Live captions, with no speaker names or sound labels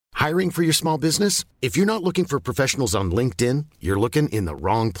Hiring for your small business? If you're not looking for professionals on LinkedIn, you're looking in the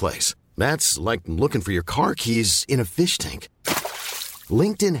wrong place. That's like looking for your car keys in a fish tank.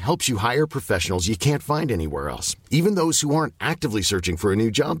 LinkedIn helps you hire professionals you can't find anywhere else, even those who aren't actively searching for a new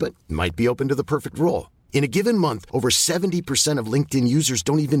job but might be open to the perfect role. In a given month, over 70% of LinkedIn users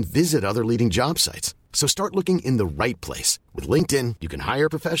don't even visit other leading job sites. So start looking in the right place. With LinkedIn, you can hire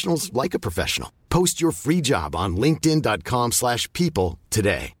professionals like a professional. Post your free job on linkedin.com/people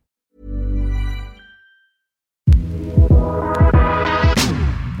today.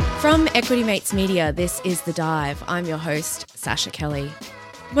 From Equity Mates Media, this is The Dive. I'm your host, Sasha Kelly.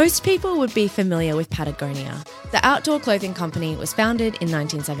 Most people would be familiar with Patagonia. The outdoor clothing company was founded in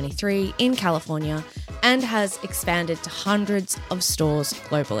 1973 in California and has expanded to hundreds of stores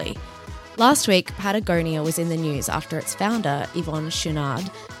globally. Last week, Patagonia was in the news after its founder, Yvon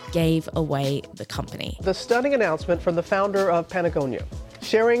Chouinard, gave away the company. The stunning announcement from the founder of Patagonia,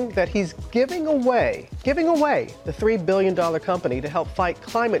 sharing that he's giving away the $3 billion company to help fight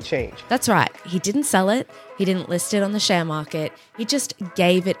climate change. That's right. He didn't sell it. He didn't list it on the share market. He just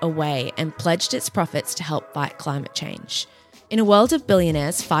gave it away and pledged its profits to help fight climate change. In a world of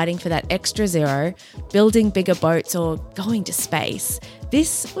billionaires fighting for that extra zero, building bigger boats or going to space,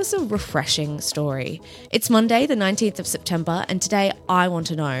 this was a refreshing story. It's Monday, the 19th of September, and today I want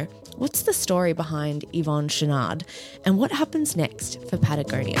to know, what's the story behind Yvon Chouinard and what happens next for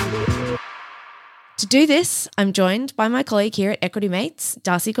Patagonia? To do this, I'm joined by my colleague here at Equity Mates,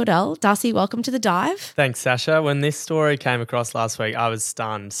 Darcy Cordell. Darcy, welcome to The Dive. Thanks, Sasha. When this story came across last week, I was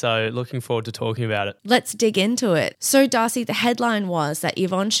stunned, so looking forward to talking about it. Let's dig into it. So, Darcy, the headline was that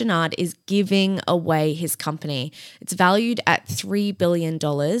Yvon Chouinard is giving away his company. It's valued at $3 billion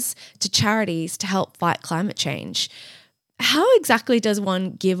to charities to help fight climate change. How exactly does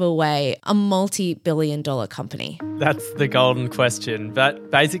one give away a multi-billion-dollar company? That's the golden question.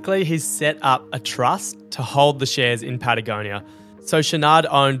 But basically, he's set up a trust to hold the shares in Patagonia. So Chouinard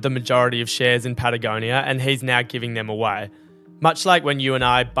owned the majority of shares in Patagonia and he's now giving them away. Much like when you and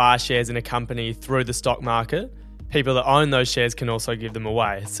I buy shares in a company through the stock market, people that own those shares can also give them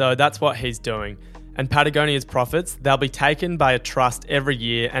away. So that's what he's doing. And Patagonia's profits, they'll be taken by a trust every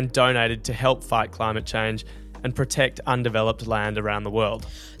year and donated to help fight climate change and protect undeveloped land around the world.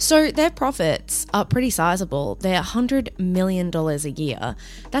 So their profits are pretty sizable. They're $100 million a year.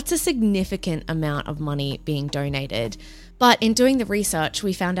 That's a significant amount of money being donated. But in doing the research,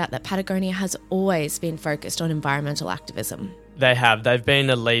 we found out that Patagonia has always been focused on environmental activism. They have. They've been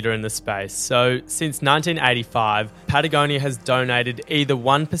a leader in the space. So since 1985, Patagonia has donated either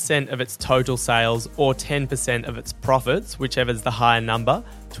 1% of its total sales or 10% of its profits, whichever's the higher number,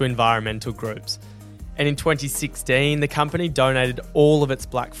 to environmental groups. And in 2016, the company donated all of its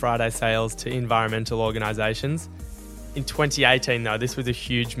Black Friday sales to environmental organisations. In 2018, though, this was a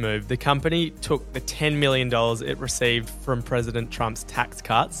huge move. The company took the $10 million it received from President Trump's tax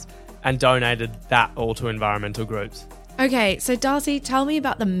cuts and donated that all to environmental groups. Okay, so Darcy, tell me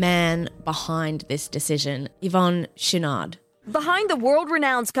about the man behind this decision, Yvon Chouinard. Behind the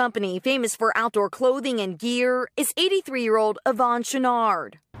world-renowned company famous for outdoor clothing and gear is 83-year-old Yvon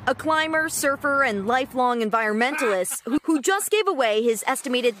Chouinard, a climber, surfer, and lifelong environmentalist who just gave away his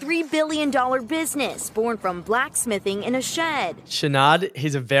estimated $3 billion business born from blacksmithing in a shed. Chouinard,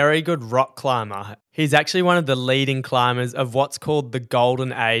 he's a very good rock climber. He's actually one of the leading climbers of what's called the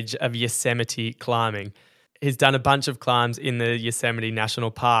golden age of Yosemite climbing. He's done a bunch of climbs in the Yosemite National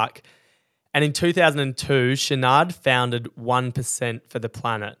Park. And in 2002, Chouinard founded 1% for the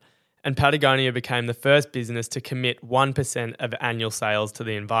Planet. And Patagonia became the first business to commit 1% of annual sales to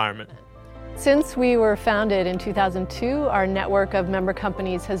the environment. Since we were founded in 2002, our network of member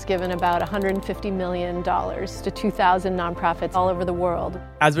companies has given about $150 million to 2,000 nonprofits all over the world.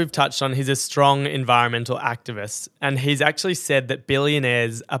 As we've touched on, he's a strong environmental activist, and he's actually said that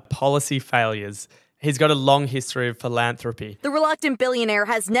billionaires are policy failures. He's got a long history of philanthropy. The reluctant billionaire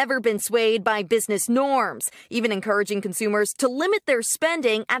has never been swayed by business norms, even encouraging consumers to limit their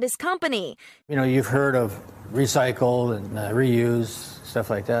spending at his company. You know, you've heard of recycle and reuse,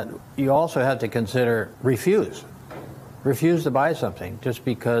 stuff like that. You also have to consider refuse. Refuse to buy something just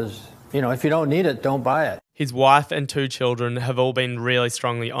because, if you don't need it, don't buy it. His wife and 2 children have all been really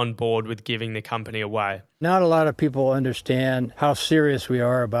strongly on board with giving the company away. Not a lot of people understand how serious we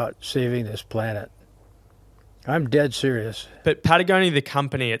are about saving this planet. I'm dead serious. But Patagonia, the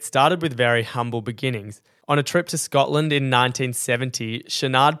company, it started with very humble beginnings. On a trip to Scotland in 1970,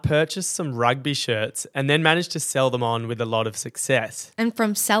 Chouinard purchased some rugby shirts and then managed to sell them on with a lot of success. And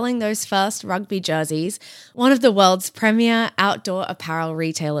from selling those first rugby jerseys, one of the world's premier outdoor apparel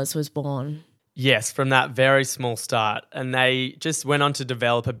retailers was born. Yes, from that very small start. And they just went on to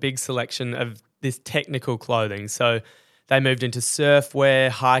develop a big selection of this technical clothing. So they moved into surf wear,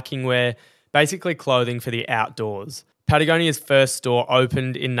 hiking wear, basically clothing for the outdoors. Patagonia's first store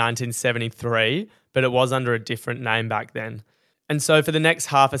opened in 1973, but it was under a different name back then. And so for the next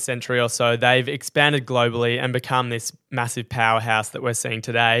half a century or so, they've expanded globally and become this massive powerhouse that we're seeing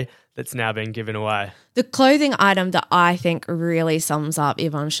today that's now being given away. The clothing item that I think really sums up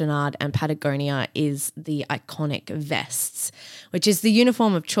Yvon Chouinard and Patagonia is the iconic vests, which is the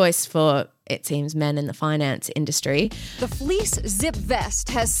uniform of choice for, it seems, men in the finance industry. The fleece zip vest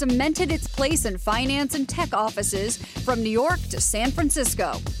has cemented its place in finance and tech offices from New York to San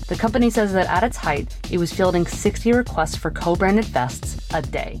Francisco. The company says that at its height, it was fielding 60 requests for co-branded vests a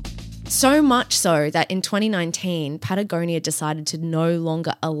day. So much so that in 2019, Patagonia decided to no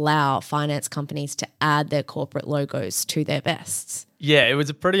longer allow finance companies to add their corporate logos to their vests. Yeah, it was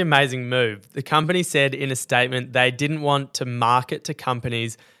a pretty amazing move. The company said in a statement they didn't want to market to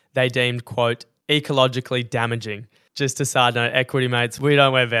companies they deemed, quote, ecologically damaging. Just a side note, equity mates, we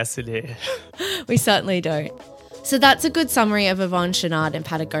don't wear vests in here. We certainly don't. So that's a good summary of Yvon Chouinard and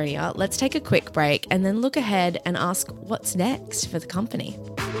Patagonia. Let's take a quick break and then look ahead and ask what's next for the company.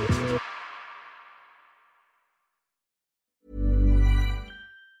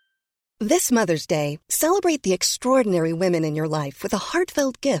 This Mother's Day, celebrate the extraordinary women in your life with a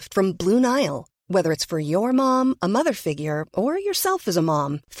heartfelt gift from Blue Nile. Whether it's for your mom, a mother figure, or yourself as a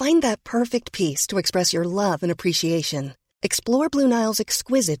mom, find that perfect piece to express your love and appreciation. Explore Blue Nile's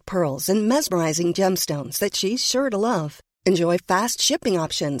exquisite pearls and mesmerizing gemstones that she's sure to love. Enjoy fast shipping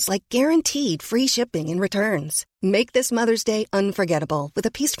options like guaranteed free shipping and returns. Make this Mother's Day unforgettable with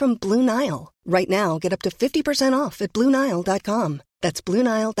a piece from Blue Nile. Right now, get up to 50% off at BlueNile.com. That's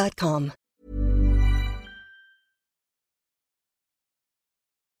BlueNile.com.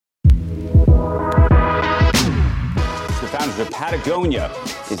 The founder of Patagonia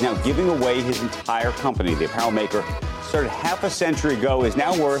is now giving away his entire company. The apparel maker started half a century ago, is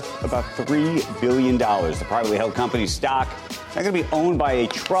now worth about $3 billion. The privately held company's stock is now going to be owned by a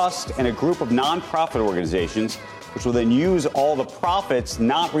trust and a group of nonprofit organizations, which will then use all the profits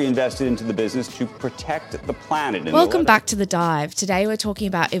not reinvested into the business to protect the planet. Welcome back to The Dive. Today we're talking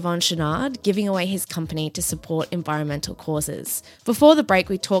about Yvon Chouinard giving away his company to support environmental causes. Before the break,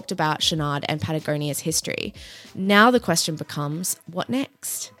 we talked about Chouinard and Patagonia's history. Now the question becomes, what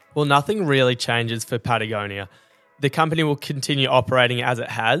next? Well, nothing really changes for Patagonia. The company will continue operating as it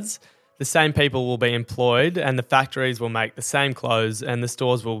has. The same people will be employed and the factories will make the same clothes and the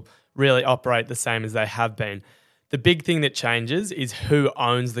stores will really operate the same as they have been. The big thing that changes is who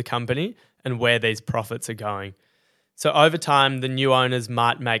owns the company and where these profits are going. So over time, the new owners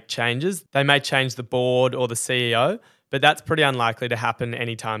might make changes. They may change the board or the CEO, but that's pretty unlikely to happen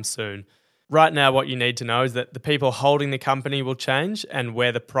anytime soon. Right now, what you need to know is that the people holding the company will change and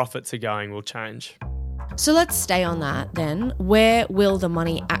where the profits are going will change. So let's stay on that then. Where will the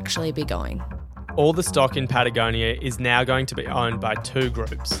money actually be going? All the stock in Patagonia is now going to be owned by two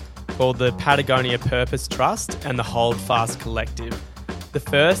groups, called the Patagonia Purpose Trust and the Hold Fast Collective. The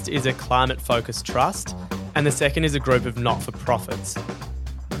first is a climate-focused trust, and the second is a group of not-for-profits.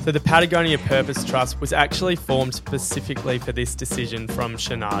 So the Patagonia Purpose Trust was actually formed specifically for this decision from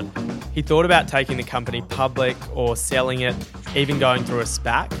Chouinard. He thought about taking the company public or selling it, even going through a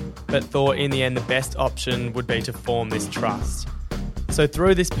SPAC, but thought in the end the best option would be to form this trust. So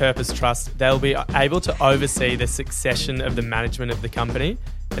through this Purpose Trust, they'll be able to oversee the succession of the management of the company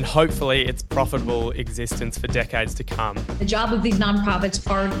and hopefully its profitable existence for decades to come. The job of these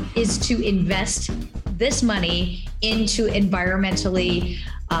nonprofits is to invest this money into environmentally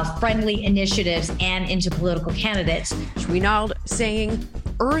friendly initiatives and into political candidates. Chouinard saying,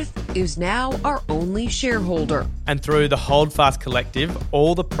 Earth is now our only shareholder. And through the Hold Fast Collective,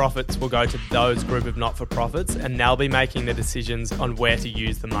 all the profits will go to those group of not-for-profits and they'll be making the decisions on where to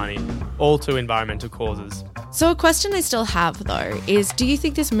use the money, all to environmental causes. So a question I still have though is, do you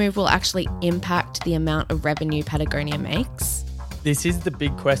think this move will actually impact the amount of revenue Patagonia makes? This is the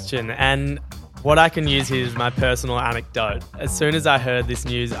big question, and what I can use here is my personal anecdote. As soon as I heard this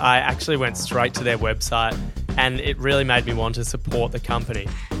news, I actually went straight to their website and it really made me want to support the company.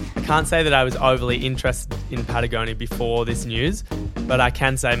 I can't say that I was overly interested in Patagonia before this news, but I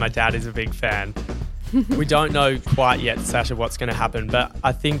can say my dad is a big fan. We don't know quite yet, Sasha, what's going to happen, but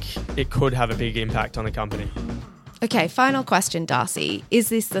I think it could have a big impact on the company. Okay, final question, Darcy. Is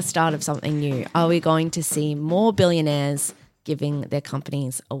this the start of something new? Are we going to see more billionaires giving their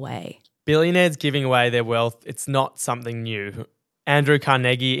companies away? Billionaires giving away their wealth, it's not something new. Andrew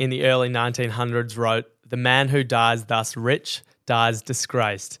Carnegie in the early 1900s wrote, "The man who dies thus rich dies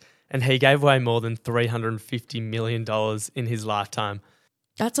disgraced." and he gave away more than $350 million in his lifetime.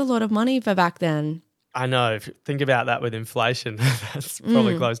 That's a lot of money for back then. I know. Think about that with inflation. That's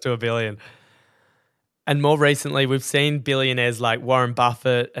probably close to $1 billion. And more recently, we've seen billionaires like Warren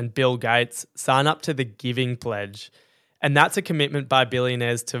Buffett and Bill Gates sign up to the Giving Pledge. And that's a commitment by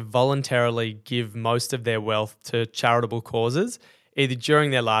billionaires to voluntarily give most of their wealth to charitable causes, either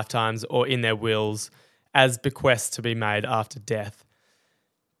during their lifetimes or in their wills, as bequests to be made after death.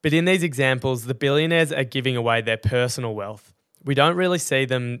 But in these examples, the billionaires are giving away their personal wealth. We don't really see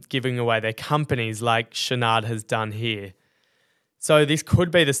them giving away their companies like Shenard has done here. So this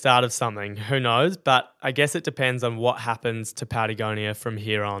could be the start of something, who knows, but I guess it depends on what happens to Patagonia from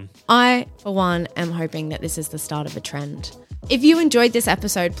here on. I, for one, am hoping that this is the start of a trend. If you enjoyed this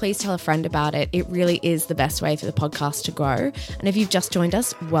episode, please tell a friend about it. It really is the best way for the podcast to grow. And if you've just joined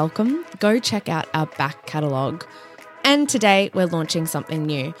us, welcome. Go check out our back catalogue. And today we're launching something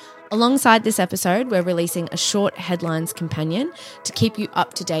new. Alongside this episode, we're releasing a short headlines companion to keep you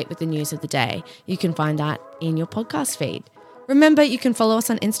up to date with the news of the day. You can find that in your podcast feed. Remember, you can follow us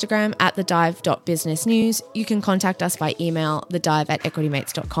on Instagram at thedive.businessnews. You can contact us by email,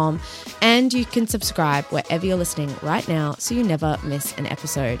 thedive@equitymates.com, and you can subscribe wherever you're listening right now so you never miss an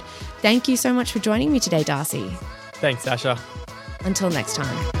episode. Thank you so much for joining me today, Darcy. Thanks, Sasha. Until next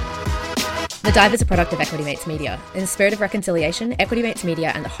time. The Dive is a product of Equity Mates Media. In the spirit of reconciliation, Equity Mates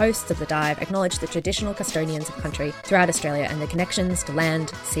Media and the hosts of The Dive acknowledge the traditional custodians of country throughout Australia and their connections to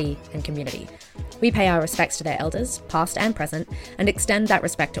land, sea and community. We pay our respects to their elders, past and present, and extend that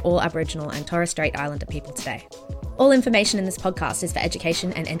respect to all Aboriginal and Torres Strait Islander people today. All information in this podcast is for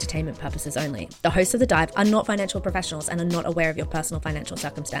education and entertainment purposes only. The hosts of The Dive are not financial professionals and are not aware of your personal financial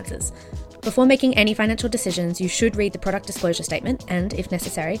circumstances. Before making any financial decisions, you should read the product disclosure statement and, if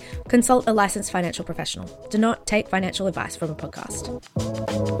necessary, consult a licensed financial professional. Do not take financial advice from a podcast.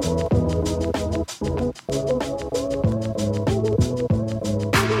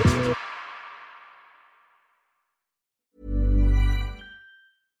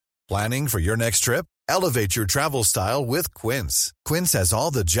 Planning for your next trip? Elevate your travel style with Quince. Quince has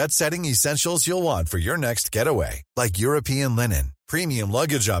all the jet-setting essentials you'll want for your next getaway, like European linen, premium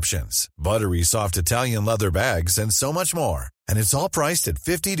luggage options, buttery soft Italian leather bags, and so much more. And it's all priced at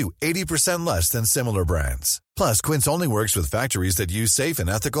 50 to 80% less than similar brands. Plus, Quince only works with factories that use safe and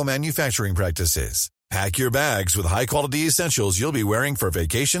ethical manufacturing practices. Pack your bags with high-quality essentials you'll be wearing for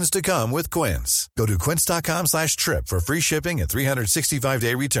vacations to come with Quince. Go to quince.com/trip for free shipping and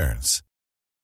 365-day returns.